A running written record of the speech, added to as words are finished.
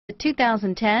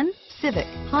2010 Civic,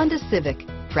 Honda Civic.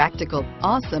 Practical,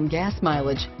 awesome gas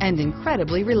mileage, and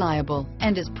incredibly reliable,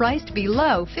 and is priced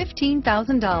below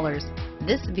 $15,000.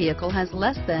 This vehicle has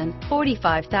less than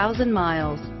 45,000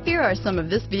 miles. Here are some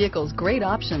of this vehicle's great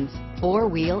options: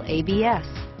 four-wheel ABS,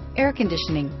 air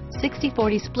conditioning,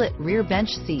 60/40 split rear bench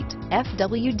seat,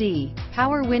 FWD,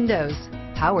 power windows,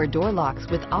 power door locks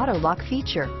with auto lock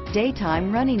feature,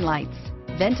 daytime running lights,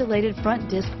 ventilated front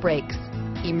disc brakes,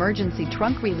 emergency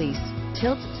trunk release,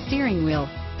 tilt steering wheel,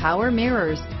 power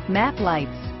mirrors, map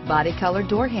lights, body color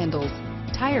door handles,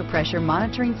 tire pressure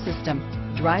monitoring system,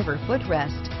 driver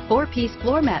footrest, 4-piece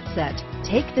floor mat set.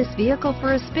 Take this vehicle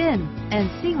for a spin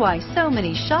and see why so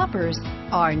many shoppers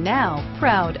are now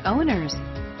proud owners.